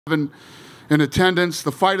in attendance.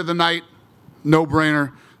 The fight of the night,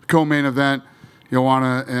 no-brainer, co-main event,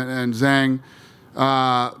 Joanna and Zhang.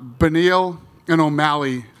 Beneil and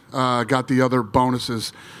O'Malley got the other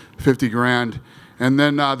bonuses, 50 grand. And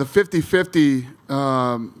then the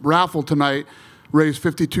 50-50 raffle tonight raised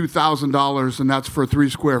 $52,000, and that's for 3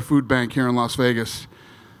 Square Food Bank here in Las Vegas.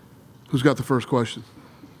 Who's got the first question?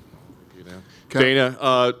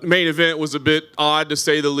 Dana, main event was a bit odd to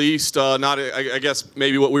say the least. Not, I guess,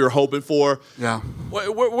 maybe what we were hoping for. Yeah.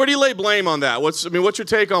 Where do you lay blame on that? What's your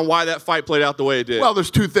take on why that fight played out the way it did? Well, there's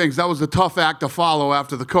two things. That was a tough act to follow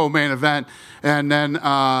after the co-main event, and then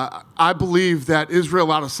I believe that Israel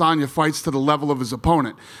Adesanya fights to the level of his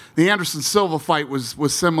opponent. The Anderson Silva fight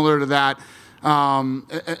was similar to that.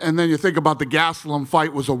 And then you think about the Gastelum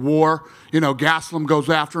fight was a war. You know, Gastelum goes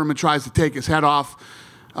after him and tries to take his head off.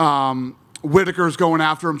 Whitaker's going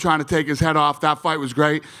after him, trying to take his head off. That fight was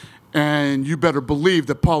great. And you better believe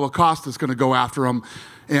that Paulo Costa's going to go after him.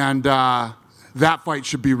 And that fight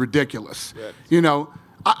should be ridiculous. Yeah. You know,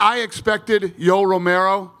 I expected Yoel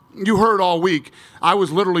Romero. You heard all week, I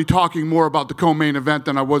was literally talking more about the co-main event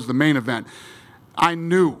than I was the main event. I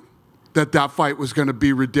knew that fight was going to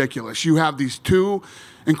be ridiculous. You have these two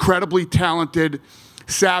incredibly talented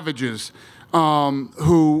savages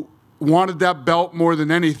who wanted that belt more than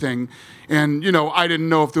anything. And, you know, I didn't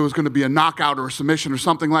know if there was going to be a knockout or a submission or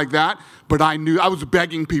something like that, but I knew I was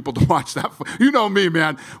begging people to watch that fight. You know me,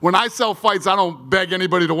 man. When I sell fights, I don't beg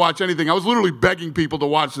anybody to watch anything. I was literally begging people to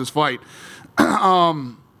watch this fight.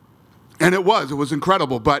 And it was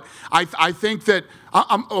incredible. But I think that,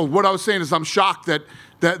 what I was saying is I'm shocked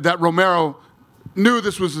that Romero knew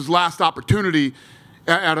this was his last opportunity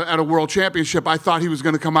at a world championship. I thought he was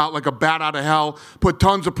going to come out like a bat out of hell, put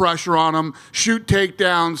tons of pressure on him, shoot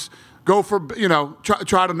takedowns, go for, you know,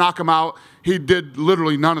 try to knock him out. He did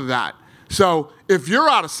literally none of that. So if you're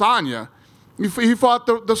Adesanya, he fought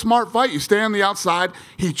the smart fight. You stay on the outside.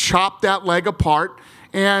 He chopped that leg apart,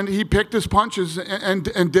 and he picked his punches and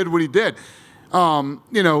did what he did. You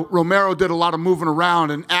know, Romero did a lot of moving around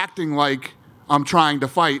and acting like I'm trying to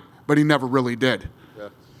fight, but he never really did.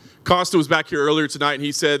 Costa was back here earlier tonight, and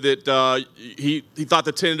he said that he thought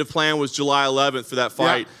the tentative plan was July 11th for that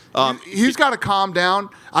fight. Yeah. He's got to calm down.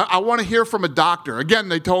 I want to hear from a doctor. Again,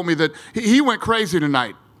 they told me that he went crazy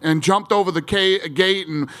tonight and jumped over the gate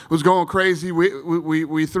and was going crazy.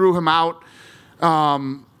 We threw him out,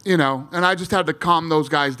 you know, and I just had to calm those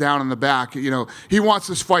guys down in the back. You know, he wants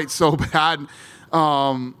this fight so bad.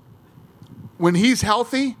 When he's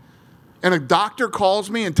healthy, and a doctor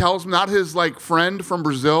calls me and tells me, not his like friend from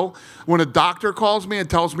Brazil, when a doctor calls me and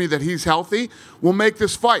tells me that he's healthy, we'll make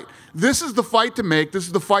this fight. This is the fight to make. This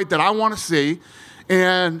is the fight that I want to see.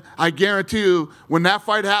 And I guarantee you, when that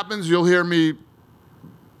fight happens, you'll hear me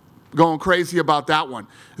going crazy about that one.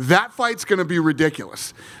 That fight's going to be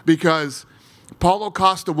ridiculous because Paulo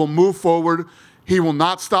Costa will move forward. He will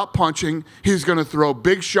not stop punching. He's going to throw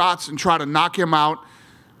big shots and try to knock him out,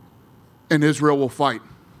 and Israel will fight.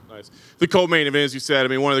 Nice. The co-main event, as you said, I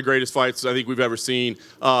mean, one of the greatest fights I think we've ever seen.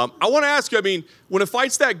 I want to ask you, I mean, when a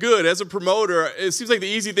fight's that good, as a promoter, it seems like the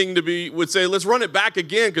easy thing to be would say, let's run it back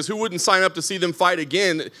again, because who wouldn't sign up to see them fight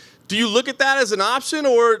again? Do you look at that as an option,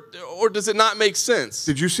 or does it not make sense?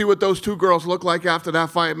 Did you see what those two girls look like after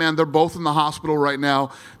that fight? Man, they're both in the hospital right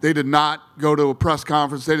now. They did not go to a press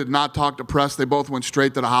conference. They did not talk to press. They both went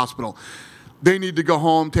straight to the hospital. They need to go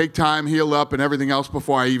home, take time, heal up, and everything else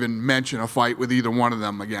before I even mention a fight with either one of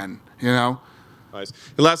them again, you know? Nice.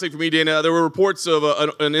 And last thing for me, Dana, there were reports of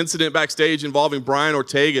an incident backstage involving Brian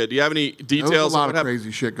Ortega. Do you have any details? There was a lot of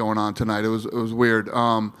crazy shit going on tonight. It was weird.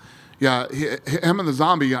 Yeah, him and the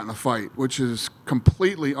Zombie got in a fight, which is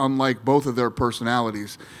completely unlike both of their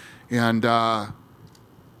personalities. And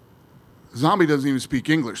Zombie doesn't even speak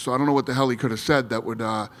English, so I don't know what the hell he could have said that would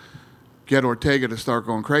get Ortega to start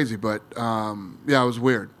going crazy. But, yeah, it was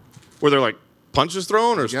weird. Were there, like, punches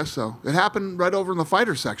thrown? Or? I guess so. It happened right over in the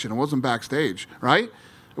fighter section. It wasn't backstage, right?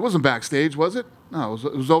 It wasn't backstage, was it? No,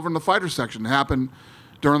 it was over in the fighter section. It happened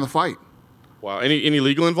during the fight. Wow. Any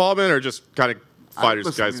legal involvement or just kind of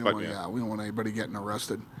fighters, guys fighting? Yeah, we don't want anybody getting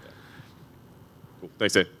arrested. Yeah. Cool.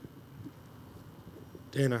 Thanks, Dave.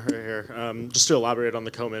 Dana, right here. Just to elaborate on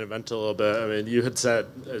the co-main event a little bit, I mean, you had said,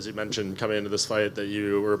 as you mentioned, coming into this fight, that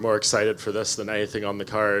you were more excited for this than anything on the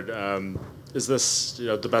card. Is this, you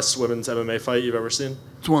know, the best women's MMA fight you've ever seen?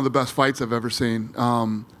 It's one of the best fights I've ever seen.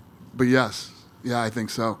 But yes, yeah, I think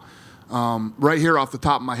so. Right here off the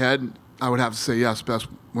top of my head, I would have to say yes, best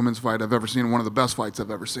women's fight I've ever seen, one of the best fights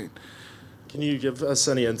I've ever seen. Can you give us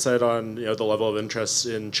any insight on, you know, the level of interest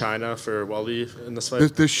in China for Weili in this fight?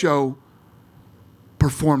 This show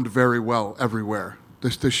performed very well everywhere.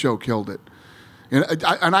 This show killed it. And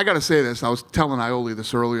I got to say this. I was telling Ioli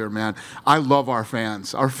this earlier, man. I love our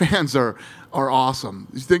fans. Our fans are awesome.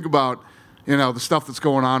 You think about, the stuff that's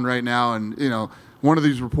going on right now, and, one of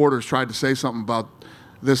these reporters tried to say something about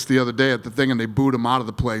this the other day at the thing, and they booed him out of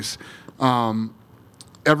the place.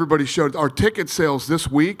 Everybody showed our ticket sales this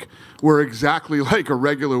week were exactly like a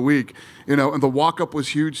regular week, and the walk-up was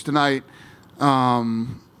huge tonight. Our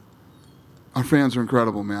fans are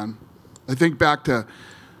incredible, man. I think back to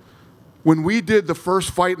when we did the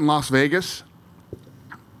first fight in Las Vegas,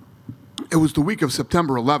 it was the week of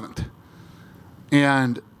September 11th,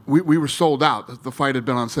 and we were sold out. The fight had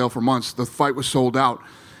been on sale for months. The fight was sold out,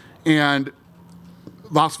 and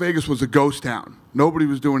Las Vegas was a ghost town. Nobody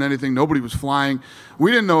was doing anything. Nobody was flying.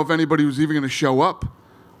 We didn't know if anybody was even going to show up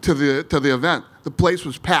to the event. The place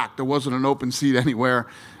was packed. There wasn't an open seat anywhere,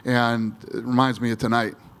 and it reminds me of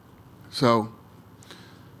tonight. So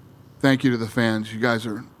thank you to the fans. You guys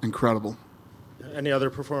are incredible. Any other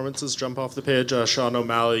performances jump off the page? Sean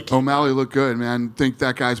O'Malley. O'Malley looked good, man. Think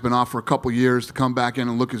that guy's been off for a couple years to come back in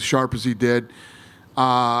and look as sharp as he did.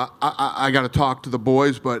 I got to talk to the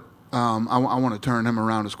boys, but I want to turn him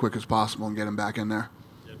around as quick as possible and get him back in there.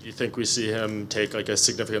 Do you think we see him take like a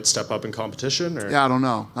significant step up in competition? Or? Yeah, I don't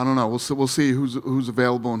know. We'll see who's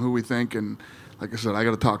available and who we think. And like I said, I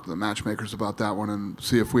got to talk to the matchmakers about that one and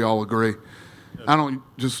see if we all agree. I don't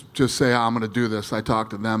just say I'm going to do this. I talk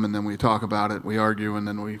to them, and then we talk about it. We argue, and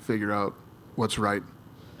then we figure out what's right.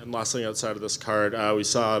 And last thing outside of this card, we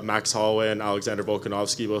saw Max Holloway and Alexander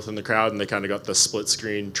Volkanovski both in the crowd, and they kind of got the split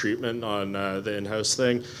screen treatment on the in-house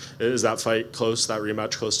thing. Is that fight close, that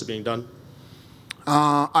rematch close to being done?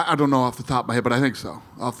 I don't know off the top of my head, but I think so.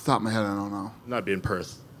 Off the top of my head, I don't know. That'd be in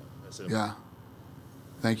Perth, I assume. Yeah.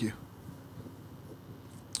 Thank you.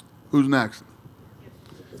 Who's next?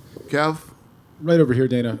 Kev? Right over here,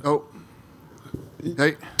 Dana. Oh.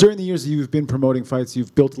 Hey. During the years that you've been promoting fights,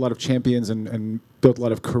 you've built a lot of champions and built a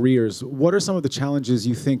lot of careers. What are some of the challenges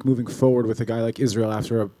you think moving forward with a guy like Israel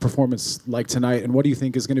after a performance like tonight? And what do you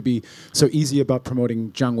think is going to be so easy about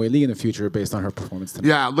promoting Zhang Weili in the future based on her performance tonight?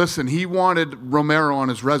 Yeah, listen, he wanted Romero on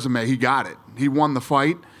his resume. He got it. He won the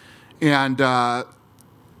fight. And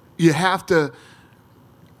you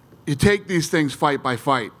take these things fight by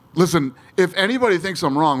fight. Listen, if anybody thinks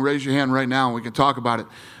I'm wrong, raise your hand right now and we can talk about it.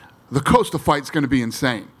 The Costa fight's going to be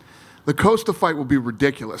insane. The Costa fight will be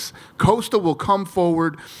ridiculous. Costa will come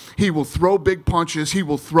forward. He will throw big punches. He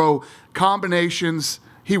will throw combinations.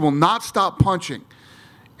 He will not stop punching.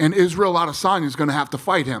 And Israel Adesanya is going to have to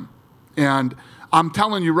fight him. And I'm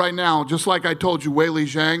telling you right now, just like I told you Weili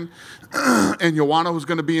Zhang and Joanna was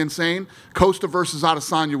going to be insane, Costa versus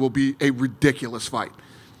Adesanya will be a ridiculous fight.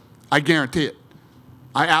 I guarantee it.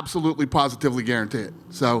 I absolutely, positively guarantee it.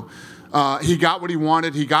 So he got what he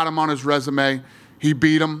wanted. He got him on his resume. He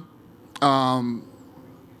beat him. And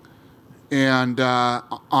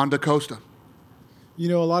on to Costa. You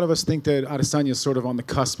know, a lot of us think that Adesanya is sort of on the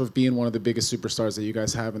cusp of being one of the biggest superstars that you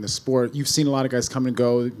guys have in the sport. You've seen a lot of guys come and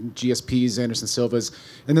go, GSPs, Anderson Silvas,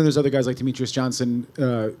 and then there's other guys like Demetrius Johnson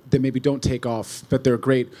that maybe don't take off, but they're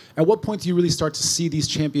great. At what point do you really start to see these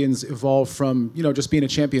champions evolve from, just being a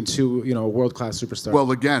champion to, a world-class superstar?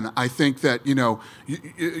 Well, again, I think that,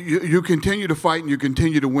 you continue to fight and you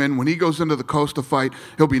continue to win. When he goes into the Costa fight,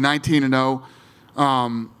 he'll be 19-0.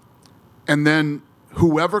 And then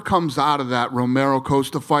whoever comes out of that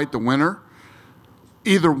Romero-Costa fight, the winner,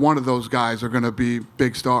 either one of those guys are going to be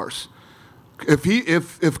big stars.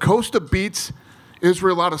 If Costa beats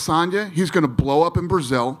Israel Adesanya, he's going to blow up in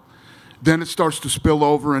Brazil. Then it starts to spill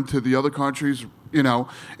over into the other countries,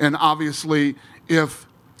 And obviously, if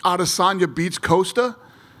Adesanya beats Costa,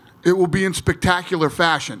 it will be in spectacular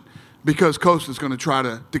fashion because Costa's going to try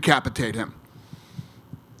to decapitate him.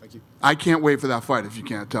 Thank you. I can't wait for that fight, if you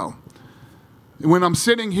can't tell. When I'm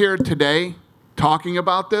sitting here today talking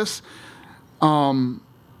about this, the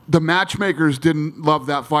matchmakers didn't love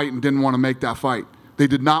that fight and didn't want to make that fight. They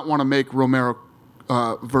did not want to make Romero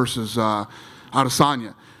versus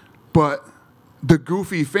Adesanya. But the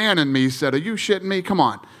goofy fan in me said, "Are you shitting me? Come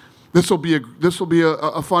on, this will be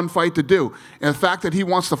a fun fight to do." And the fact that he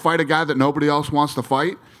wants to fight a guy that nobody else wants to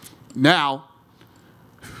fight, now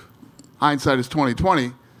hindsight is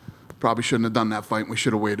 20/20. Probably shouldn't have done that fight. We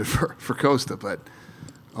should have waited for Costa, but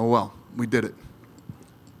oh well, we did it.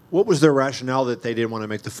 What was their rationale that they didn't want to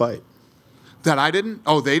make the fight? That I didn't?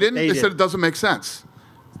 Oh, they didn't? They said didn't. It doesn't make sense.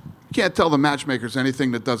 You can't tell the matchmakers anything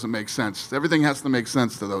that doesn't make sense. Everything has to make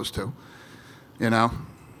sense to those two,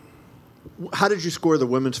 How did you score the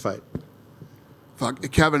women's fight?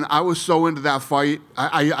 Fuck, Kevin, I was so into that fight.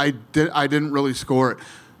 I didn't really score it,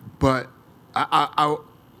 but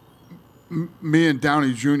me and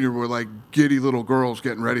Downey Jr. were like giddy little girls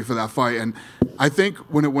getting ready for that fight. And I think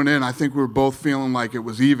when it went in, I think we were both feeling like it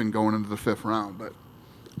was even going into the 5th round. But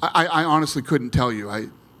I honestly couldn't tell you. I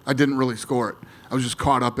didn't really score it. I was just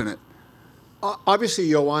caught up in it. Obviously,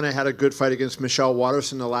 Joanna had a good fight against Michelle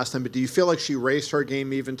Waterson the last time, but do you feel like she raised her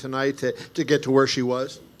game even tonight to get to where she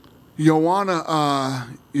was? Joanna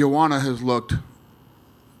has looked.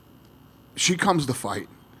 She comes to fight.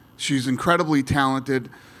 She's incredibly talented.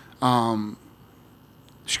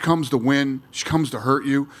 She comes to win. She comes to hurt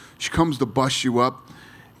you. She comes to bust you up.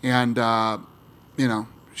 And,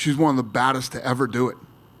 she's one of the baddest to ever do it.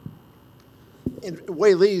 And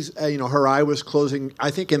Wei Li's, her eye was closing, I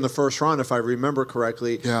think, in the first round, if I remember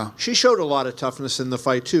correctly. Yeah. She showed a lot of toughness in the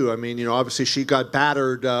fight, too. I mean, obviously she got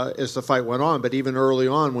battered as the fight went on, but even early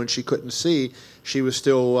on when she couldn't see, she was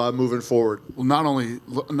still moving forward. Well, not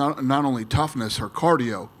only toughness, her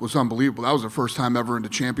cardio was unbelievable. That was her first time ever into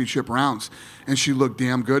championship rounds, and she looked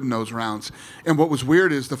damn good in those rounds. And what was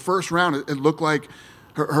weird is the first round, it looked like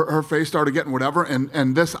her face started getting whatever,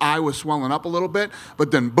 and this eye was swelling up a little bit, but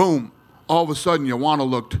then boom, all of a sudden, Joanna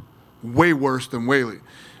looked way worse than Weili.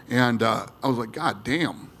 And I was like, God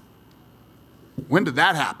damn. When did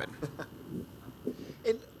that happen?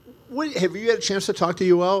 And have you had a chance to talk to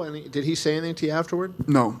Yoel? And did he say anything to you afterward?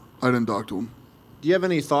 No, I didn't talk to him. Do you have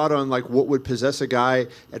any thought on what would possess a guy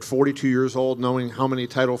at 42 years old, knowing how many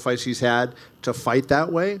title fights he's had, to fight that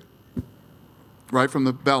way? Right from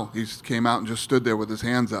the bell, he came out and just stood there with his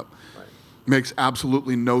hands up. Right. Makes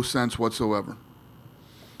absolutely no sense whatsoever.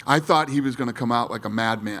 I thought he was going to come out like a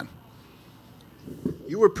madman.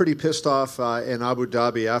 You were pretty pissed off in Abu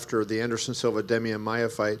Dhabi after the Anderson Silva-Demian Maia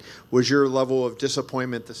fight. Was your level of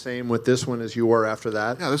disappointment the same with this one as you were after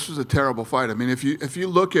that? Yeah, this was a terrible fight. I mean, if you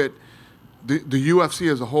look at the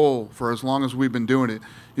UFC as a whole, for as long as we've been doing it,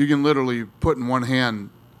 you can literally put in one hand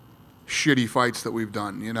shitty fights that we've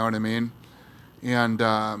done. You know what I mean? And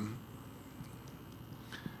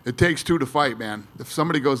it takes two to fight, man. If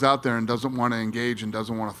somebody goes out there and doesn't want to engage and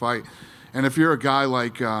doesn't want to fight, and if you're a guy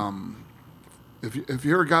like if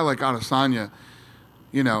you're a guy like Adesanya,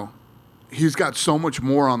 he's got so much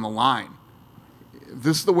more on the line. If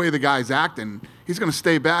this is the way the guy's acting, he's going to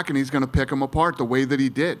stay back and he's going to pick him apart the way that he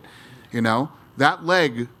did. That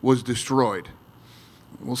leg was destroyed.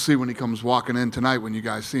 We'll see when he comes walking in tonight when you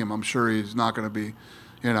guys see him. I'm sure he's not going to be,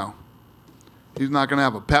 he's not going to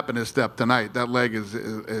have a pep in his step tonight. That leg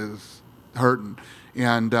is hurting.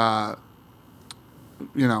 And,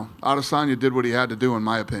 Adesanya did what he had to do, in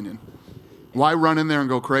my opinion. Why run in there and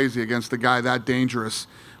go crazy against a guy that dangerous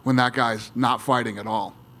when that guy's not fighting at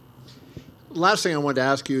all? Last thing I wanted to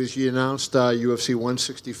ask you is you announced UFC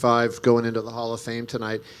 165 going into the Hall of Fame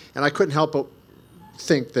tonight, and I couldn't help but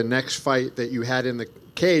think the next fight that you had in the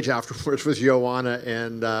cage afterwards was Joanna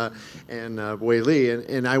and Wei Li,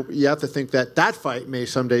 and you have to think that fight may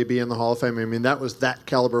someday be in the Hall of Fame. I mean, that was that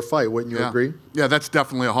caliber fight, wouldn't you agree? Yeah, that's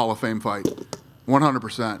definitely a Hall of Fame fight,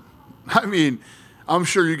 100%. I mean, I'm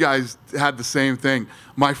sure you guys had the same thing.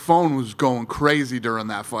 My phone was going crazy during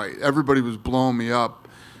that fight. Everybody was blowing me up,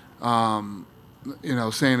 saying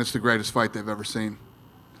it's the greatest fight they've ever seen.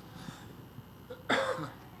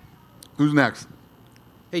 Who's next?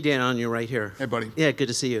 Hey, Dan, on you right here. Hey, buddy. Yeah, good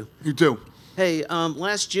to see you. You too. Hey,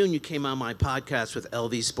 last June you came on my podcast with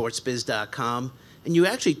LVSportsBiz.com, and you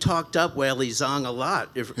actually talked up Weili Zhang a lot,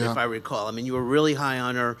 if I recall. I mean, you were really high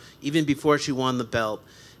on her even before she won the belt.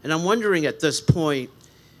 And I'm wondering at this point,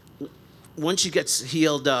 once she gets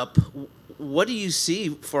healed up, what do you see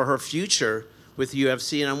for her future with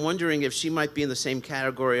UFC? And I'm wondering if she might be in the same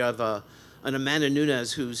category of an Amanda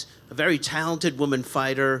Nunes, who's a very talented woman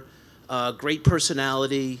fighter, great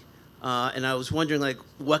personality, and I was wondering,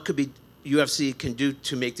 what could be UFC can do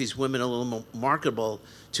to make these women a little more marketable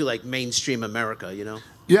to mainstream America,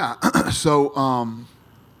 Yeah. So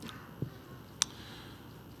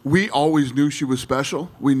we always knew she was special.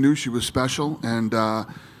 We knew she was special, and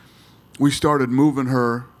we started moving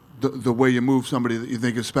her the way you move somebody that you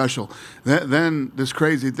think is special. Then this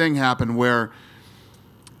crazy thing happened where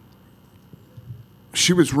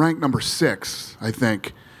she was ranked number 6, I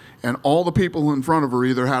think, and all the people in front of her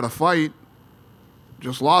either had a fight,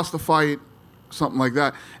 just lost the fight, something like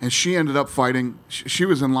that, and she ended up fighting. She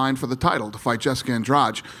was in line for the title to fight Jessica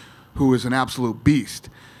Andrade, who is an absolute beast.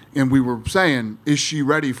 And we were saying, is she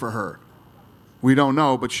ready for her? We don't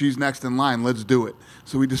know, but she's next in line. Let's do it.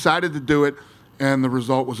 So we decided to do it, and the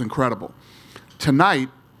result was incredible. Tonight,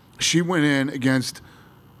 she went in against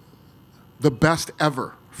the best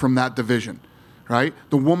ever from that division. right?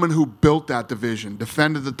 The woman who built that division,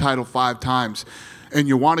 defended the title 5 times, and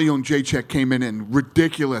Joanna Jędrzejczyk came in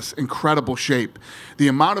ridiculous, incredible shape. The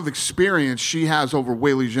amount of experience she has over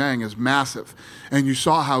Weili Zhang is massive, and you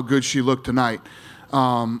saw how good she looked tonight.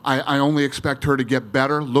 I only expect her to get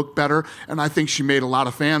better, look better, and I think she made a lot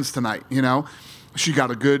of fans tonight, you know? She got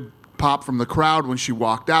a good pop from the crowd when she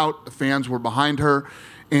walked out. The fans were behind her,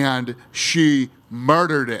 and she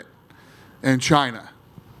murdered it in China,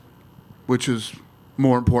 which is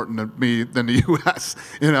more important to me than the U.S.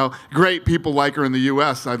 You know, great people like her in the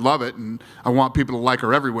U.S. I love it, and I want people to like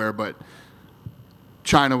her everywhere. But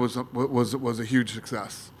China was a huge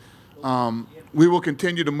success. We will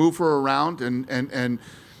continue to move her around and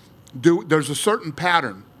do. There's a certain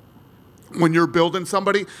pattern when you're building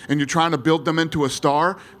somebody and you're trying to build them into a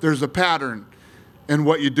star. There's a pattern in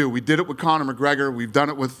what you do. We did it with Conor McGregor. We've done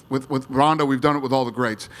it with Ronda. We've done it with all the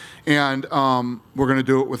greats, and we're going to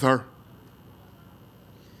do it with her.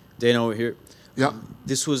 Dana over here. Yeah.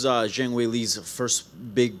 This was Zhang Weili's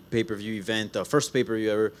first big pay-per-view event, first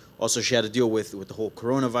pay-per-view ever. Also, she had to deal with the whole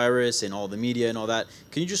coronavirus and all the media and all that.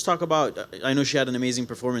 Can you just talk about? I know she had an amazing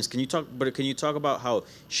performance. Can you talk about how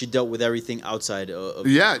she dealt with everything outside of?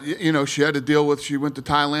 Yeah, you know, she had to deal with. She went to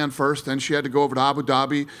Thailand first, then she had to go over to Abu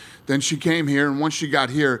Dhabi, then she came here, and once she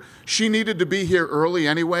got here, she needed to be here early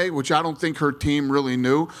anyway, which I don't think her team really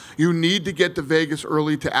knew. You need to get to Vegas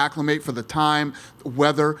early to acclimate for the time, the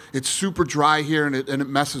weather. It's super dry here, and it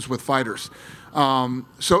messes with fighters. So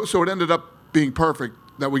it ended up being perfect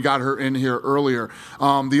that we got her in here earlier.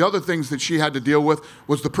 The other things that she had to deal with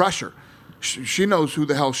was the pressure. She knows who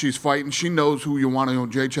the hell she's fighting. She knows who Joanna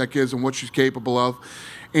Jędrzejczyk is and what she's capable of.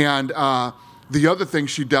 And the other thing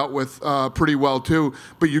she dealt with pretty well too,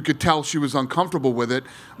 but you could tell she was uncomfortable with it,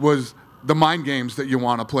 was the mind games that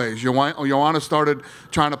Joanna plays. Joanna started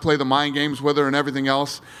trying to play the mind games with her and everything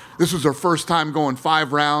else. This was her first time going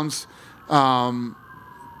 5 rounds.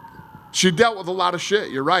 She dealt with a lot of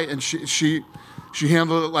shit, you're right, and she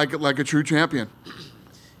handled it like a true champion.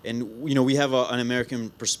 And, you know, we have an American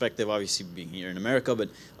perspective, obviously being here in America, but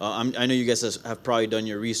I know you guys have probably done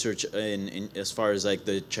your research in as far as, like,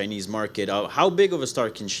 the Chinese market. How big of a star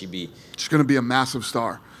can she be? She's going to be a massive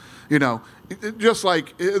star. You know, just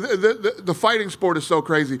like the fighting sport is so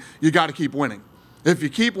crazy, you got to keep winning. If you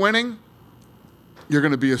keep winning, you're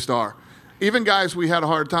going to be a star. Even guys we had a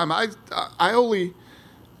hard time, I only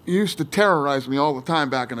used to terrorize me all the time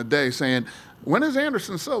back in the day saying, when is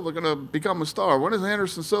Anderson Silva going to become a star? When is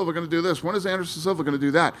Anderson Silva going to do this? When is Anderson Silva going to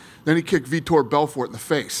do that? Then he kicked Vitor Belfort in the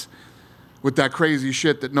face with that crazy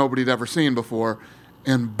shit that nobody had ever seen before,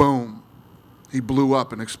 and boom, he blew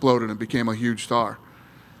up and exploded and became a huge star.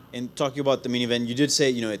 And talking about the main event, you did say,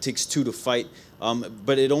 you know, it takes 2 to fight,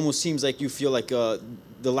 but it almost seems like you feel like the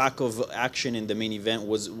lack of action in the main event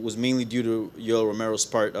was mainly due to Yoel Romero's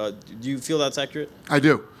part. Do you feel that's accurate? I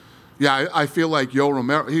do. Yeah, I feel like Yoel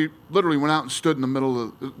Romero, he literally went out and stood in the middle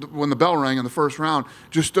of, when the bell rang in the first round,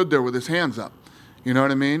 just stood there with his hands up. You know what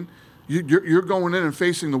I mean? You're going in and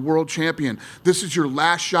facing the world champion. This is your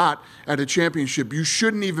last shot at a championship. You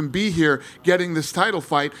shouldn't even be here getting this title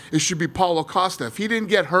fight. It should be Paulo Costa. If he didn't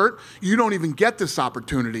get hurt, you don't even get this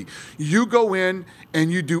opportunity. You go in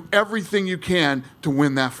and you do everything you can to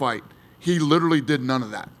win that fight. He literally did none of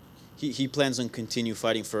that. He plans on continue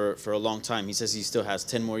fighting for a long time. He says he still has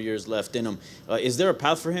 10 more years left in him. Is there a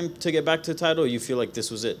path for him to get back to the title, or you feel like this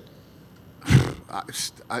was it?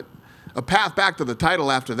 A path back to the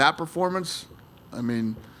title after that performance? I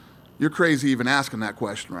mean, you're crazy even asking that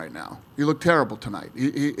question right now. He looked terrible tonight.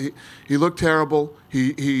 He looked terrible.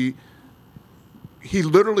 He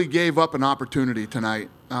literally gave up an opportunity tonight.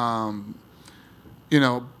 You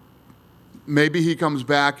know, maybe he comes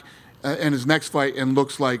back in his next fight and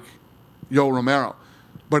looks like Yoel Romero.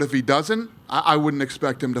 But if he doesn't, I wouldn't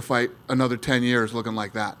expect him to fight another 10 years looking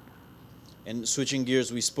like that. And switching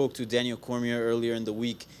gears, we spoke to Daniel Cormier earlier in the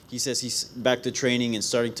week. He says he's back to training and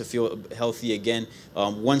starting to feel healthy again.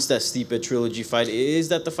 Once that Stipe trilogy fight, is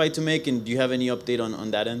that the fight to make? And do you have any update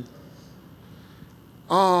on that end?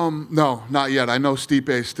 No, not yet. I know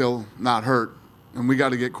Stipe's still not hurt, and we got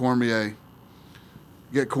to get Cormier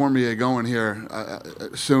going here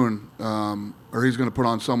soon, or he's going to put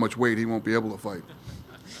on so much weight he won't be able to fight.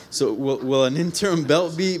 So will an interim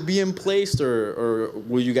belt be in place, or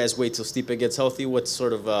will you guys wait till Stipe gets healthy? What's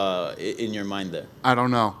sort of in your mind there? I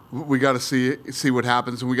don't know. We got to see what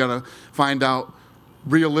happens, and we got to find out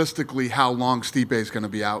realistically how long Stipe is going to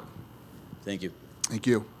be out. Thank you. Thank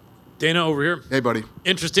you. Dana over here. Hey, buddy.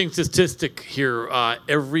 Interesting statistic here.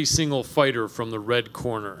 Every single fighter from the red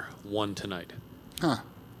corner won tonight. Huh.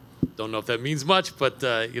 Don't know if that means much, but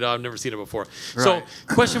I've never seen it before. Right. So,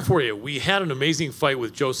 question for you: we had an amazing fight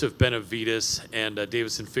with Joseph Benavidez and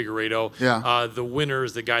Davison Figueiredo. Yeah. The winner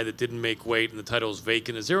is the guy that didn't make weight, and the title is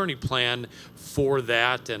vacant. Is there any plan for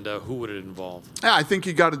that, and who would it involve? Yeah, I think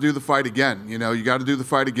you got to do the fight again. You got to do the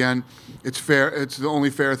fight again. It's fair. It's the only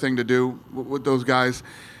fair thing to do with those guys,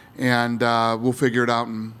 and we'll figure it out,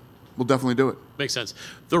 and we'll definitely do it. Makes sense.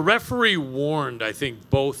 The referee warned, I think,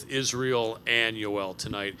 both Israel and Yoel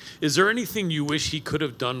tonight. Is there anything you wish he could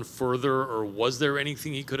have done further, or was there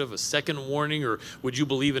anything he could have, a second warning, or would you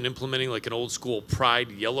believe in implementing like an old school pride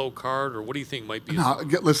yellow card, or what do you think might be? No,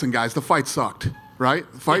 listen, guys, the fight sucked,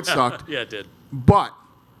 right? The fight sucked. Yeah, it did. But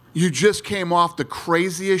you just came off the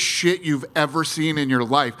craziest shit you've ever seen in your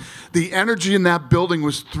life. The energy in that building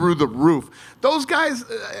was through the roof. Those guys,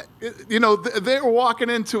 they were walking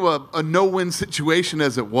into a no-win situation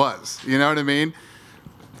as it was. You know what I mean?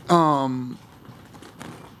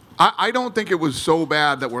 I don't think it was so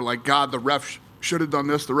bad that we're like, God, the ref should have done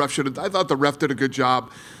this. The ref should have. I thought the ref did a good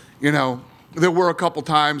job. There were a couple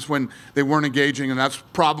times when they weren't engaging, and that's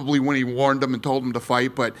probably when he warned them and told them to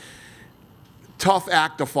fight. But tough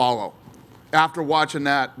act to follow. After watching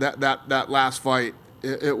that last fight,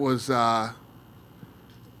 it was a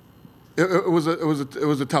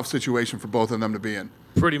tough situation for both of them to be in.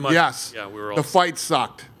 Pretty much. Yes. Yeah, we were all. The fight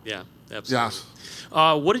sucked. Yeah, absolutely. Yes.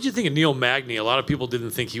 What did you think of Neil Magny? A lot of people didn't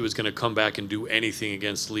think he was going to come back and do anything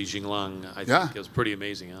against Li Jingliang. I think it was pretty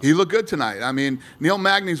amazing. Huh? He looked good tonight. I mean, Neil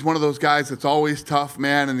Magny's one of those guys that's always tough,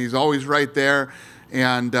 man, and he's always right there.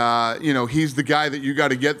 And, he's the guy that you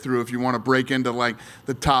got to get through if you want to break into, like,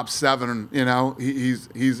 the top 7.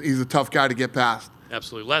 He's a tough guy to get past.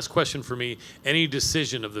 Absolutely. Last question for me. Any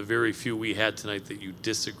decision of the very few we had tonight that you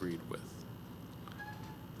disagreed with?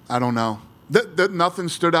 I don't know. Nothing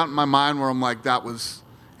stood out in my mind where I'm like, that was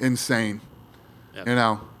insane.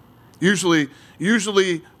 Yep.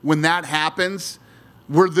 Usually when that happens,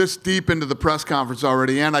 we're this deep into the press conference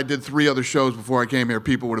already, and I did 3 other shows before I came here.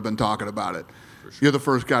 People would have been talking about it. Sure. You're the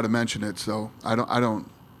first guy to mention it, so I don't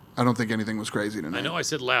think anything was crazy tonight. I know I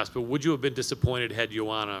said last, but would you have been disappointed had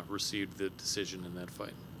Joanna received the decision in that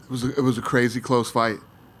fight? It was a crazy close fight.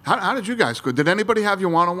 How did you guys go? Did anybody have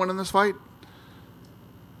Joanna win in this fight?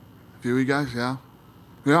 A few of you guys, yeah.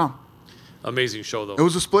 Yeah. Amazing show, though. It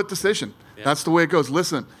was a split decision. Yeah. That's the way it goes.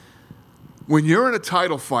 Listen, when you're in a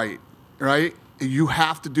title fight, right, you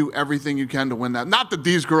have to do everything you can to win that. Not that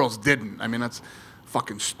these girls didn't. I mean, that's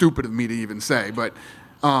fucking stupid of me to even say. But,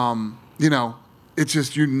 it's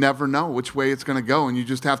just you never know which way it's going to go. And you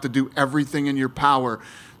just have to do everything in your power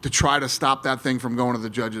to try to stop that thing from going to the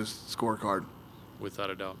judges' scorecard. Without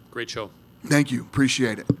a doubt. Great show. Thank you.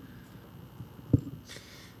 Appreciate it.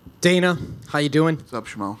 Dana, how you doing? What's up,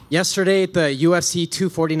 Shmo? Yesterday at the UFC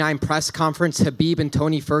 249 press conference, Khabib and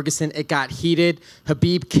Tony Ferguson, it got heated.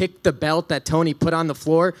 Khabib kicked the belt that Tony put on the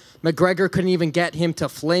floor. McGregor couldn't even get him to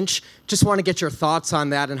flinch. Just want to get your thoughts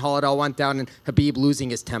on that and how it all went down and Khabib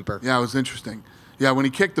losing his temper. Yeah, it was interesting. Yeah, when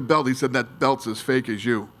he kicked the belt, he said that belt's as fake as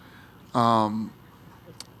you. And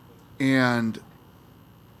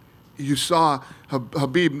you saw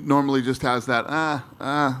Khabib normally just has that,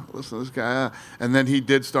 listen to this guy, and then he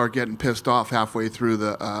did start getting pissed off halfway through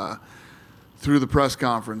the press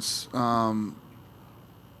conference. Going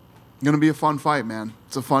to be a fun fight, man.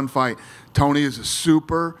 It's a fun fight. Tony is a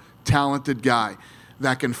super talented guy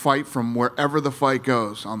that can fight from wherever the fight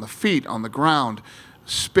goes, on the feet, on the ground,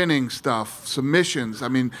 spinning stuff, submissions. I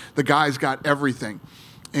mean, the guy's got everything.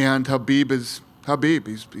 And Khabib is Khabib.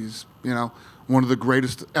 He's one of the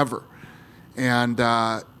greatest ever. And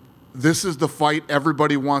this is the fight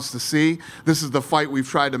everybody wants to see. This is the fight we've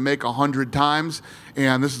tried to make 100 times.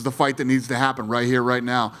 And this is the fight that needs to happen right here, right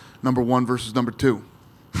now. Number 1 versus number 2.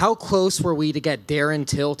 How close were we to get Darren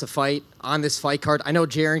Till to fight on this fight card? I know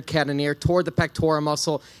Jaron Cannonier tore the pectoral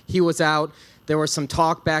muscle. He was out. There was some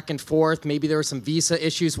talk back and forth. Maybe there were some visa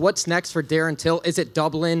issues. What's next for Darren Till? Is it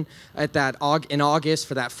Dublin in August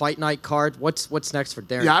for that fight night card? What's next for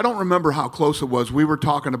Darren? Yeah, I don't remember how close it was. We were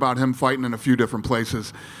talking about him fighting in a few different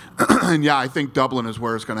places. And, yeah, I think Dublin is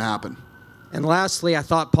where it's going to happen. And lastly, I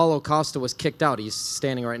thought Paulo Costa was kicked out. He's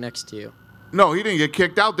standing right next to you. No, he didn't get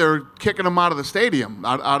kicked out. They were kicking him out of the stadium,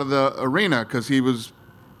 out of the arena, because he was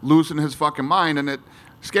losing his fucking mind, and it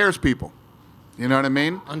scares people. You know what I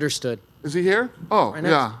mean? Understood. Is he here? Oh, right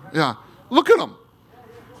yeah. Look at him.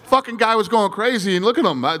 Fucking guy was going crazy, and look at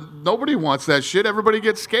him. Nobody wants that shit. Everybody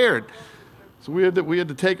gets scared. So we had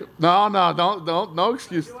to take. No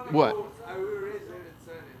excuse. What? I will raise it and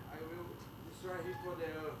send it. I will destroy him for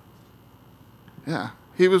the. Yeah,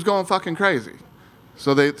 he was going fucking crazy.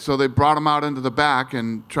 So they brought him out into the back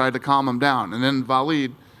and tried to calm him down, and then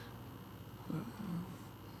Walid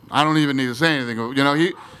I don't even need to say anything. You know,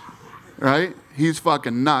 right? He's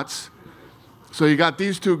fucking nuts. So you got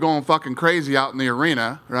these two going fucking crazy out in the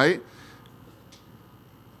arena, right?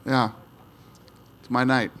 Yeah. It's my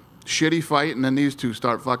night. Shitty fight, and then these two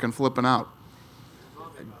start fucking flipping out.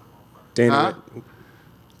 Dana,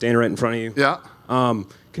 Dana right in front of you. Yeah.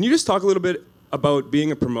 Can you just talk a little bit about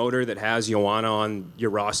being a promoter that has Joanna on your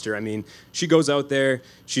roster? I mean, she goes out there.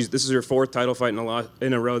 This is her fourth title fight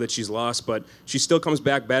in a row that she's lost, but she still comes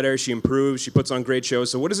back better. She improves. She puts on great shows.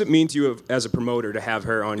 So what does it mean to you as a promoter to have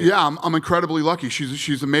her on your Yeah, I'm incredibly lucky.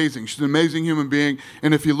 She's amazing. She's an amazing human being.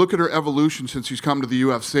 And if you look at her evolution since she's come to the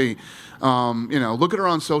UFC, you know, look at her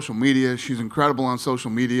on social media. She's incredible on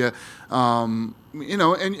social media. You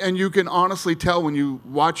know, and you can honestly tell when you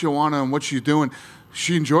watch Joanna and what she's doing,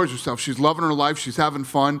 she enjoys herself. She's loving her life. She's having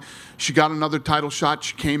fun. She got another title shot.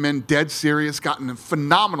 She came in dead serious, got in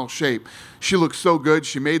phenomenal shape. She looks so good.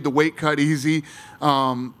 She made the weight cut easy,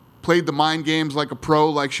 played the mind games like a pro,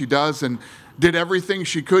 like she does, and did everything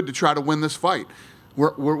she could to try to win this fight.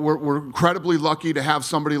 We're incredibly lucky to have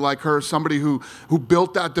somebody like her, somebody who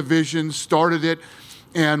built that division, started it,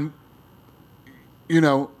 and, you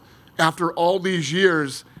know, after all these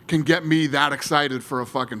years can get me that excited for a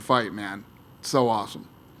fucking fight, man. So awesome.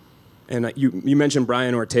 And you mentioned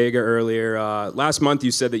Brian Ortega earlier. Last month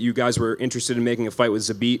you said that you guys were interested in making a fight with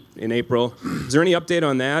Zabit in April. Is there any update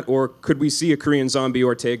on that, or could we see a Korean Zombie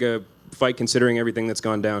Ortega fight considering everything that's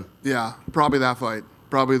gone down? Yeah, probably that fight.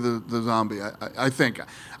 Probably the Zombie. I think.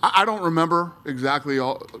 I don't remember exactly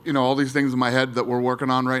all these things in my head that we're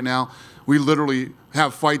working on right now. We literally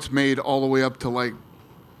have fights made all the way up to like.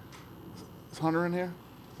 Is Hunter in here?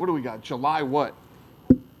 What do we got? July what?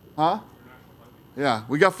 Huh? Yeah,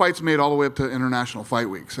 we got fights made all the way up to International Fight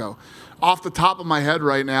Week. So, off the top of my head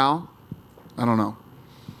right now, I don't know.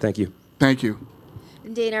 Thank you. Thank you.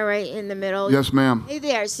 Dana, right in the middle. Yes, ma'am. Hey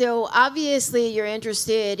there. So obviously you're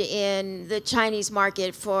interested in the Chinese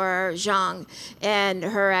market for Zhang and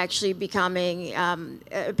her actually becoming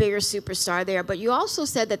a bigger superstar there. But you also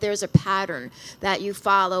said that there's a pattern that you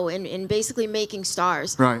follow in basically making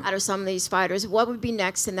stars out of some of these fighters. What would be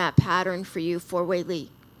next in that pattern for you for Wei Li?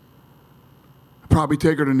 Probably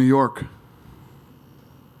take her to New York.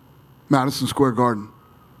 Madison Square Garden.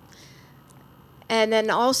 And then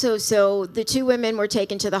also, so the two women were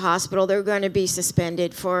taken to the hospital. They're going to be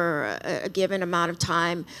suspended for a given amount of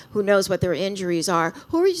time. Who knows what their injuries are?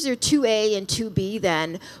 Who is your 2A and 2B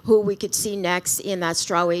then, who we could see next in that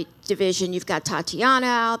strawweight division? You've got Tatiana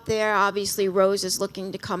out there. Obviously, Rose is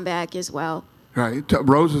looking to come back as well. Right.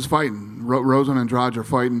 Rose is fighting. Rose and Andrade are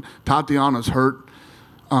fighting. Tatiana's hurt.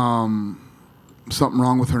 Something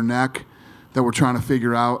wrong with her neck that we're trying to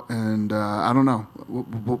figure out, and I don't know.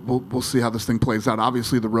 We'll see how this thing plays out.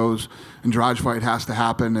 Obviously, the Rose Andrade fight has to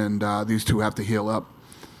happen, and these two have to heal up.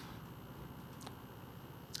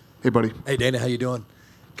 Hey, buddy. Hey, Dana, how you doing?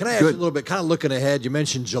 Can I ask you a little bit, kind of looking ahead, you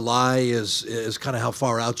mentioned July is kind of how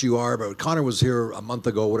far out you are, but Conor was here a month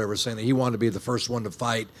ago, whatever, saying that he wanted to be the first one to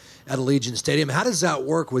fight at Allegiant Stadium. How does that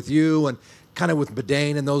work with you and kind of with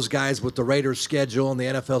Badane and those guys with the Raiders schedule and the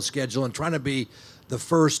NFL schedule and trying to be the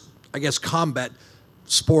first, I guess, combat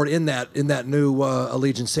sport in that new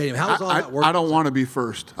Allegiant Stadium? How does all that work? I don't want to be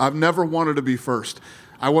first. I've never wanted to be first.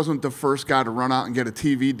 I wasn't the first guy to run out and get a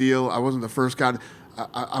TV deal. I wasn't the first guy.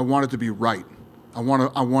 I wanted to be right. I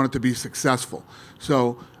want it to be successful.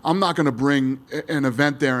 So I'm not going to bring an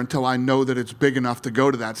event there until I know that it's big enough to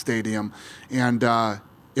go to that stadium and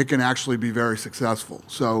it can actually be very successful.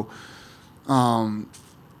 So,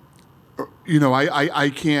 you know,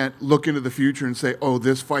 I can't look into the future and say, oh,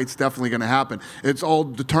 this fight's definitely going to happen. It's all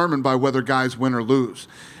determined by whether guys win or lose.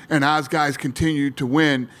 And as guys continue to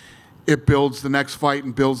win, it builds the next fight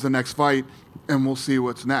and builds the next fight, and we'll see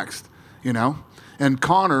what's next, you know? And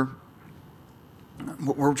Conor,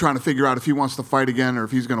 we're trying to figure out if he wants to fight again or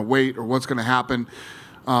if he's going to wait or what's going to happen.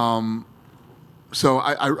 So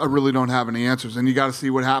I really don't have any answers. And you got to see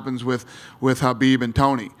what happens with Khabib and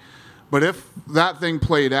Tony. But if that thing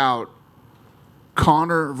played out,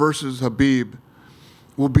 Conor versus Khabib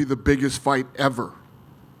will be the biggest fight ever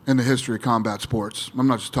in the history of combat sports. I'm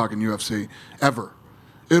not just talking UFC, ever.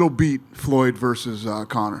 It'll beat Floyd versus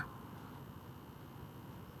Conor.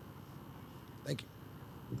 Thank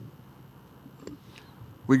you.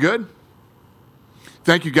 We good?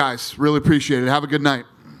 Thank you, guys. Really appreciate it. Have a good night.